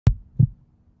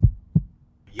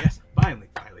Yes, finally.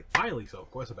 So of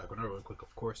course I'm back with another really quick,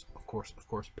 of course,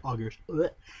 August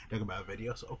talking about a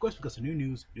video. So of course we got some new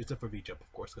news, new stuff for V-Jump.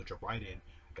 Of course, gonna jump right in.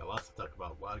 Got lots to talk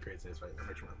about, a lot of craziness. Right, I'm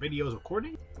making videos,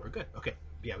 recording. We're good. Okay,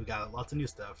 yeah, we got lots of new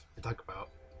stuff to talk about.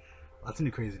 Lots of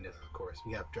new craziness, of course.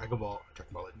 We have Dragon Ball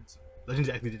Legends. Legends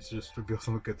actually did just reveal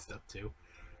some good stuff too.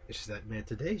 It's just that, man,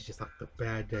 today's just like the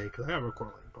bad day because I gotta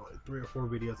record like probably 3 or 4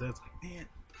 videos, and it's like, man,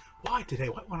 why today?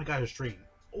 Why when I got to stream?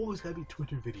 Always gotta be 2 or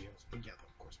 3 videos. But yeah,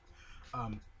 of course.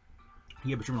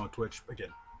 Yeah, but streaming on Twitch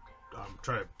again.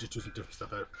 Try to just do some different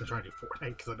stuff. I've been trying to do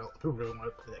Fortnite because I know people really want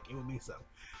to play that game with me. So,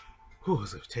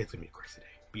 today's gonna be a crazy day.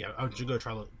 But yeah, I was just gonna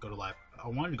try to go to live. I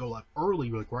wanted to go live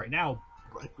early, like right now,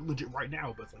 like legit right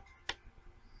now, but it's like,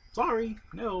 sorry,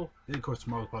 no. And of course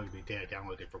tomorrow's probably gonna be a day I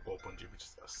downloaded for Gold Bungee, which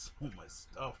is so much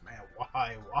stuff, man.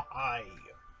 Why?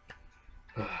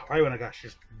 Right when I got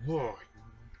just Lord.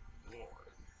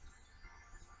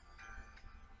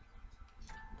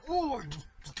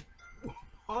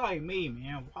 Why me,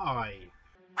 man? Why?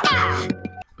 But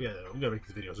yeah, we gotta make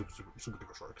this video super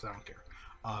duper short because I don't care.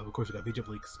 Of course, we got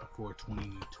V-JumpLeakes for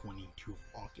 2022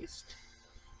 August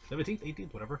 17th,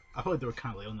 18th, whatever. I feel like they were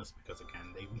kind of late on this because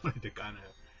again, they wanted to kind of,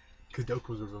 because Dokkan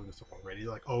was revealing this stuff already.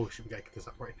 They're like, oh, should we gotta get this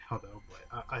up right now though?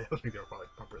 But I don't think they were probably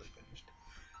properly finished.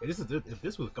 And if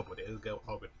this was a couple of days ago,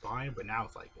 I would have been fine. But now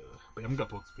it's like, but I'm gonna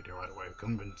post this video right away because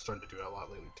I've been starting to do that a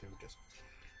lot lately too, just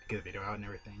to get the video out and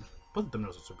everything. Both of them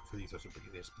are super for these are super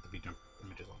easy. Just put the V-Jump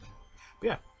images on there. But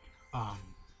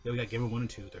yeah, we got Game 1 and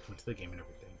 2. They're coming to the game and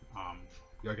everything.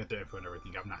 We already got their info and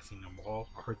everything. I've not seen them all.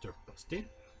 I heard they're busted,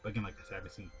 but again, like I said, I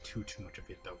haven't seen too much of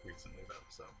it though recently though.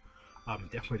 So,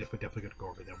 definitely gonna go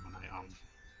over them when I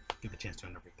get the chance to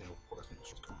and everything. Of course, I'm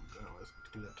just going to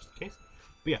do that just in case.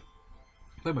 But yeah,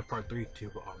 play much part 3 to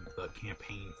the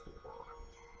campaign for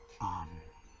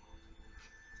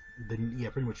then yeah,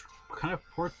 pretty much kind of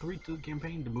part 3 to the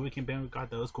campaign, the movie campaign we got.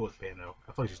 That was cool with Bando.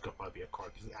 I feel like she's gonna probably be a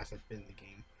card because the asset's been in the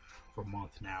game for a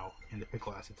month now, and the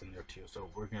pickle asset's in there too. So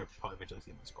we're gonna probably eventually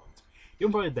see those cards.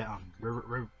 Even probably the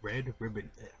Red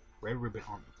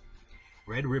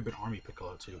Ribbon Army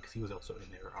Piccolo too, because he was also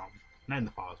in there. Not in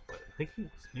the files, but I think he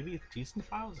was maybe he's in the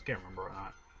files. I can't remember or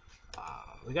not.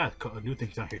 We got a new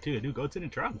things down here too. A new Goten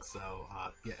and Trunks. So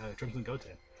yeah, Trunks and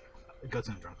Goten,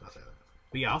 Goten and Trunks. I'll say that.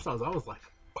 But yeah, also I was like,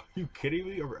 are you kidding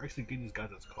me? Or we're actually getting these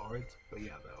guys as cards? But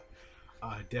yeah, though,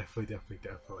 definitely.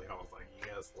 I was like,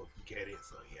 yes, let's get it.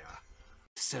 So yeah.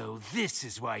 So this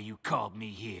is why you called me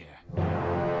here.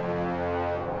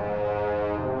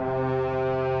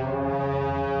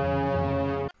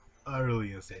 I really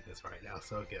need to say this right now.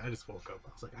 So again, I just woke up.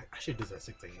 I was like, I should do this at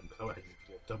 6 a.m. because I would have to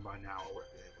get done by now. Or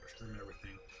be able to stream and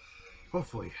everything.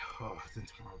 Hopefully, then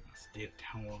tomorrow I'm gonna stay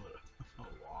download it. Oh,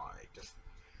 why? Just.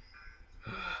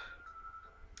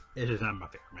 It is not my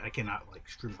favorite, man. I cannot like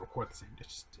stream and record the same. It's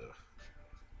just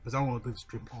because I don't want to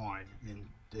stream on and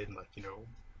then like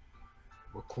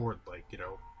record like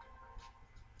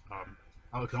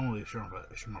I can only stream off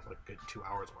like a good 2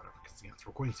 hours or whatever because it's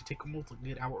recording to take almost like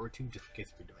an hour or 2 just in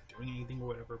case if you're doing anything or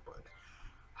whatever. But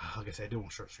like I said, I do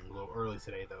want to start streaming a little early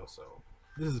today though, so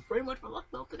this is pretty much my luck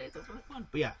though today. So that's really fun.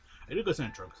 But yeah, I do go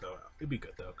send Trunks, so it'd be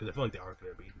good though because I feel like they are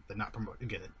gonna be. They're not promoting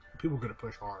again. People are gonna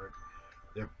push hard.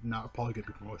 They're not probably going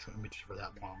to be promotional images for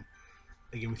that long.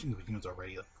 Again, we've seen the videos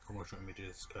already, like promotional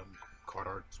images, card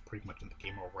art's pretty much in the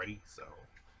game already, so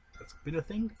that's been a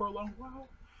thing for a long while.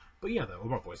 But yeah, though,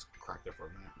 my voice cracked there for a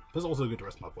minute. This is also good to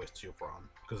rest my voice too, for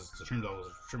because the streams I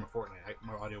was streaming Fortnite,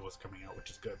 my audio was coming out, which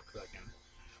is good because I can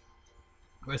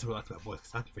rest relax my voice.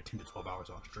 Because I can for 10 to 12 hours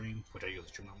on stream, which I usually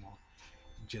stream no more,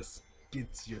 just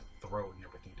gets your throat and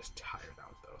everything just tired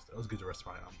out though. So it was good to rest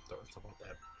my throat and stuff like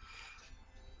that.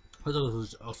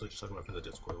 Also just talking about the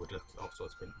Discord, which is also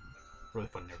has been really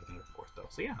fun and everything, of course, though.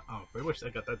 So yeah, very much I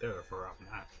got that there for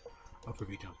that. For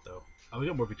V-Jump though. We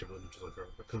got more V-Jump images like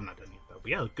because I'm not done yet though. But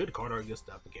yeah, good card art, good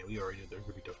stuff. Again, we already knew they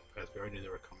were V-Jump guys. We already knew they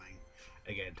were coming.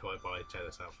 Again, until I probably try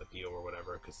this out with Dio or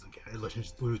whatever, because again,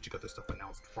 Legends literally got their stuff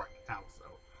announced right now. So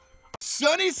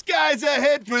Sunny skies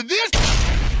ahead for this.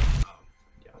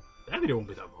 Yeah, that video won't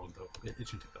be that long though. It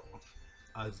shouldn't take that long.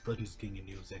 Legends is getting a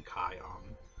new Zenkai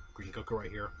Green GOKU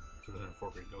right here.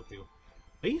 2004 Green GOKU.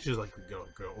 I think it's just like go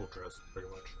ultras pretty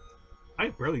much. I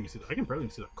can barely even see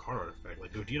the card art effect.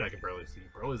 Like Gogeta I can barely see.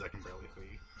 Broly's I can barely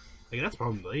see. Like that's the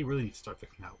problem. They really need to start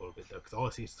fixing that a little bit though, because all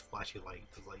I see is flashy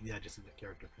lights. It's like, yeah, I just see the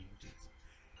character PNGs.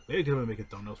 Maybe because I've been making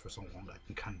thumbnails for so long that I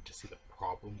can kind of just see the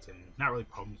problems, and not really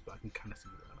problems, but I can kind of see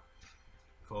the.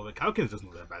 So like Calkins doesn't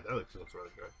look that bad. That looks really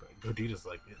good. But Gogeta's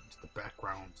like the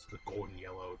backgrounds, the golden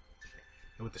yellow.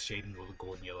 With the shading of the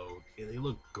golden yellow, they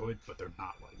look good, but they're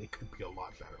not like they could be a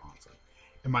lot better. Honestly,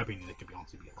 in my opinion, they could be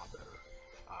honestly be a lot better.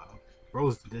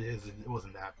 Rose, it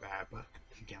wasn't that bad, but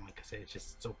again, like I said, it's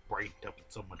just so brightened up and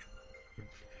so much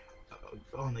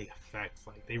on the effects.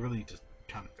 Like they really just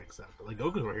trying to fix that. But like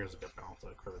Goku's right here is a good balance,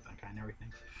 like for the Zenkai and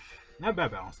everything. Not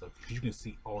bad balance though, because you can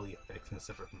see all the effects and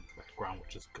separate from the background,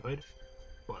 which is good.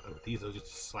 But with these, they'll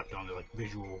just slapped on there like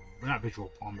not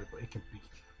visual vomit, but it can be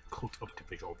close up to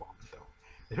visual vomit though.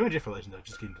 It's really just for Legend though,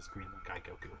 just getting the screen like Guy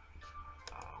Goku.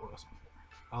 What else?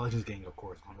 Legends getting, of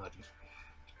course, on Legends.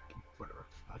 Whatever.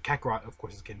 Kakarot, of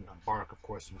course, is getting on Bark, of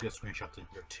course. Some good screenshots in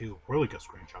here, too. Really good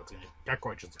screenshots in it.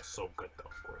 Kakarot just looks so good, though,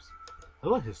 of course. I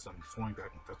like his Soaring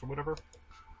Dragon Fist or whatever.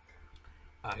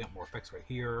 I got more effects right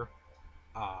here.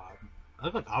 I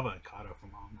look like Ava and Kato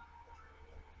from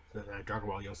the Dragon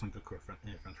Ball Yosun Goku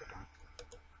in Friends for Time.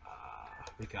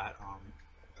 We got,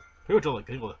 pretty much all, like,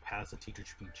 the paths of teachers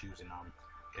you can choose in,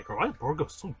 Kakarot. Why is Borgo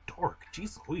so dark?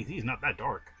 Jeez Louise, he's not that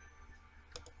dark.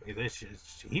 He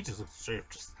just looks straight up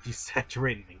just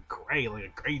desaturated and gray, like a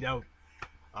grayed out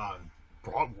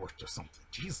bratwurst or something.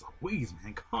 Jeez Louise,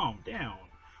 man, calm down.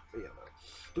 But yeah,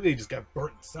 look, he just got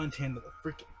burnt and suntan to the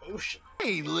freaking ocean.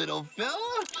 Hey, little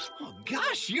fella. Oh,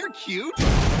 gosh, you're cute.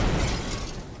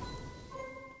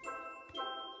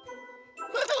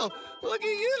 Well, look at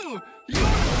you.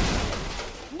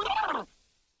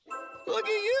 Look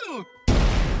at you.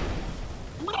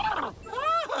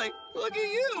 Hi, look at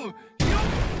you.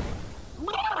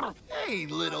 Hey,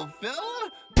 little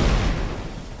fella.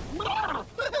 Well,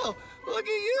 look at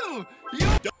you.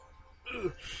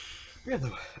 Yeah,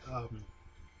 though.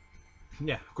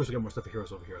 Yeah, of course we got more stuff for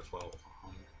heroes over here as well.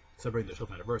 Celebrating the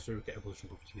 12th anniversary, we got Evolution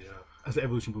Blue Vegeta. I said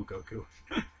Evolution Blue Goku.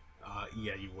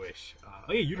 Yeah, you wish.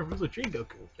 Oh yeah, Universal Chain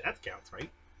Goku. That counts, right?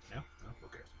 No? No? Who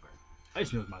cares? Okay. I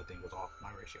just knew my thing was off.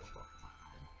 My ratio was off.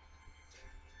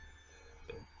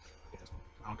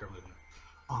 I don't care if I live in it.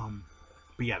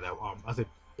 But yeah, though, I said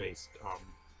based,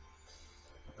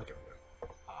 okay,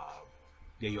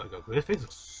 yeah, you like Goku. His face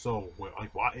looks so weird.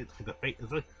 Like, why? The face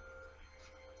is like,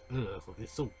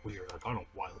 it's so weird. Like, I don't know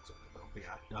why it looks like that, though. But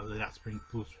yeah, other than that, Spring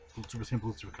Blue,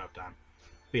 Super Cup time.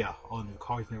 But yeah, all the new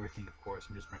cards and everything, of course,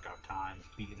 and just Spring Cup time,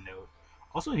 Beaten Note.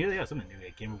 Also, here they have something new.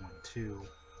 Like, Game of 1 and 2,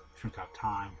 Spring Cup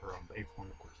time, for the 8th form,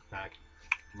 of course, is back.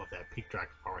 Love that peak track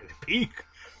already. Peak!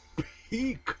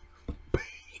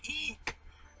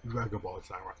 DragonBallZ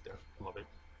style right there. Love it.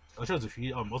 It shows if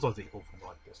you also has the April from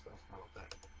like this though. I love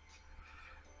that.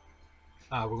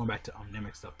 We're going back to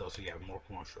Namek stuff though, so you have more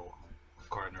commercial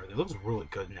card and everything. It looks really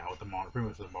good now with the modern, pretty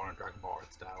much the modern Dragon Ball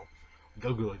art style.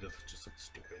 Goku like this just looks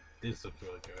stupid. This looks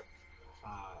really good.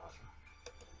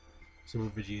 Super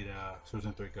Vegeta, Super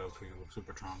Saiyan 3 Goku,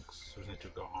 Super Trunks, Super Saiyan 2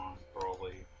 Gohan,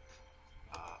 Broly,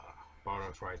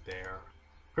 Bardock's right there.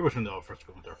 Pretty much when they all first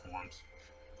go with their forms.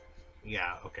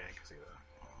 Yeah, okay, I can see that.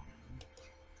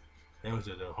 That was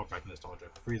the whole back nostalgia.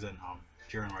 Frieza and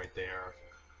Jiren right there.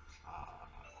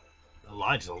 A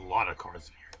lot of cards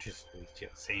in here. Just yeah,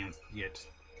 Saiyans, yeah, just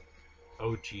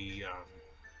OG. They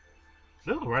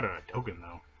look right on a token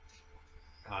though.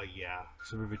 Yeah,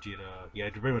 Super Vegeta. Yeah,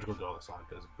 it pretty much goes to all the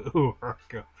sagas. Boo,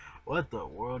 Urka. What the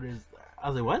world is that? I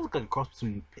was like, why does it look like a cross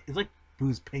between? It's like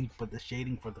Boo's pink, but the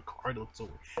shading for the card looks so.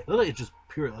 It looks like it's just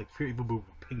pure Boo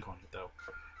pink on it though.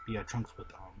 But yeah, Trunks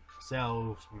with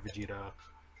Cell, Super Vegeta.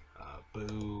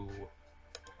 Boo,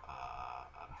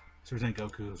 Super Saiyan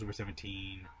Goku, Super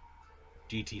 17,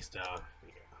 GT stuff.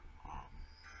 Yeah.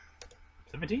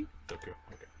 17? Goku.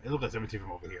 Okay. It looked like 17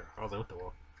 from over here. I was like, what the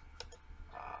world?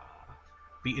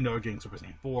 Beaten Note getting Super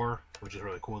Saiyan 4, which is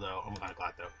really cool though. I'm kind of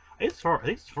glad though. I think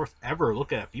it's the first ever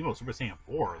look at a female Super Saiyan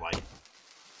 4. Like.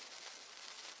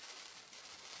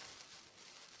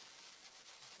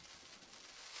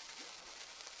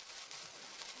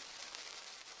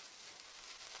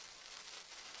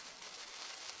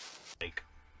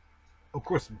 Of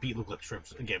course, Beat looks like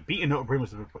strips. Again, Beat and Note are pretty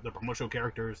much the promotional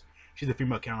characters. She's the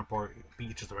female counterpart.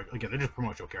 Beat just the regular. Again, they're just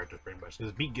promotional characters pretty much.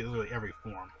 Because Beat gets literally every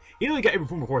form. He really got every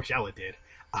form before Charlotte did.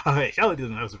 Charlotte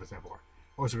doesn't have Super Saiyan 4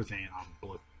 or Super Saiyan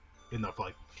Blue. Even though I feel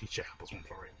like she checked out those ones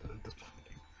already, but at this point in the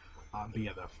game. But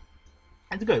yeah, though,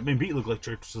 it's good. I mean, Beat looked like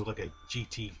strips, like a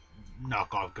GT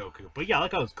knockoff Goku. But yeah, I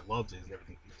like how his gloves and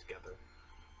everything fits together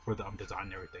for the design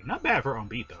and everything. Not bad for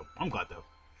Beat though. I'm glad though.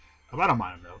 I don't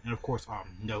mind him though, and of course,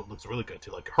 Note looks really good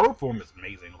too. Like her form is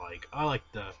amazing. Like I like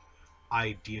the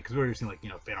idea because we've already seen like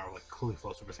fan art like Coolie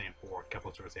Flow Super Saiyan 4,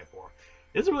 Kepler Super Saiyan 4.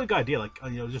 It's a really good idea. Like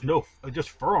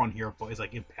just fur on here, but it's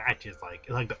like in patches.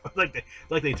 You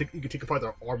could take apart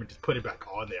their arm and just put it back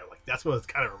on there. Like that's what it's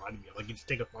kind of reminding me of. Like you just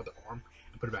take apart the arm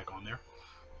and put it back on there.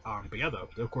 But yeah, though,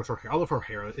 of course, her hair. I love her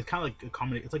hair. It's kind of like a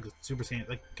combination. It's like Super Saiyan,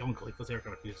 like Calicula's hair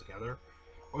kind of fused together.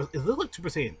 Or it looks like Super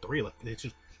Saiyan 3. Like it's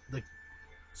just like.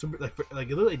 Super, like it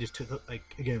literally just took,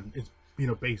 like, again, it's you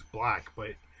know, base black, but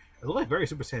it looks like very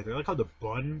Super Saiyan. I like how the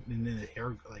bun and then the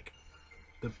hair, like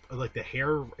the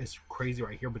hair is crazy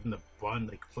right here, but then the bun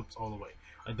like flips all the way.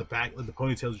 Like the back, like the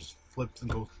ponytail just flips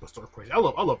and goes sort of crazy. I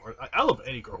love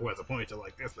any girl who has a ponytail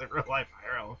like this in real life,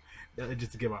 IRL.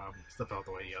 Just to get my stuff out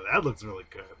the way. Yeah, that looks really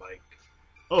good. Like,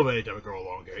 oh man, have a girl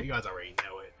longer. You guys already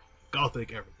know it.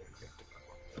 Gothic everything.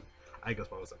 I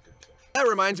guess what was up to. That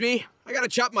reminds me, I gotta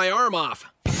chop my arm off.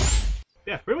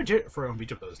 Yeah, pretty much it for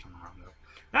V-Jump this time around though.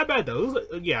 Not bad though.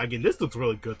 Yeah, again, this looks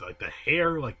really good. Like the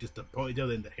hair, like just the ponytail,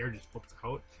 then the hair just flips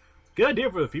out. Good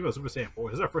idea for the female Super Saiyan 4.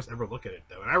 This is our first ever look at it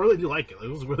though, and I really do like it. Like,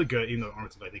 it was really good, even though the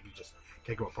arms, I think you just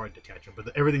can't go apart and detach them,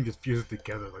 but everything just fuses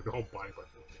together, like the whole body part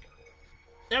fuses together.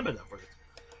 Not bad though for this.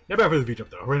 Not bad for the V-Jump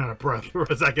though. I ran out of breath for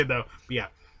a second though. But yeah.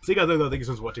 So you guys know, thank you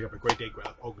so much for watching. Have a great day,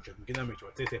 grab all good. You can make sure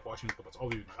to stay safe, watching these all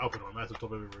of you. I'll put on a massive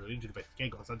top of every into the best. Can't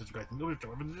go outside this guys.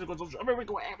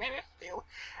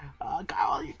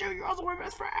 Kyle, you do. You're also my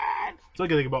best friend. So I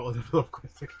can think about all the of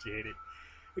course, appreciate it.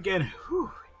 Again,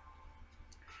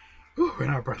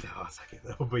 ran out of breath in a second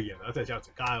though. But yeah, that's a shout out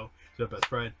to Kyle, to the best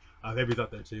friend. Baby's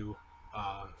out there too.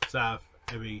 Sav,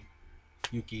 Emmy,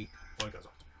 Yuki, all you guys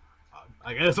are.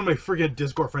 I guess so many freaking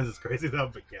Discord friends is crazy though.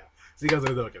 But yeah, see you guys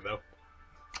later again though.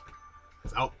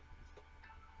 It's out.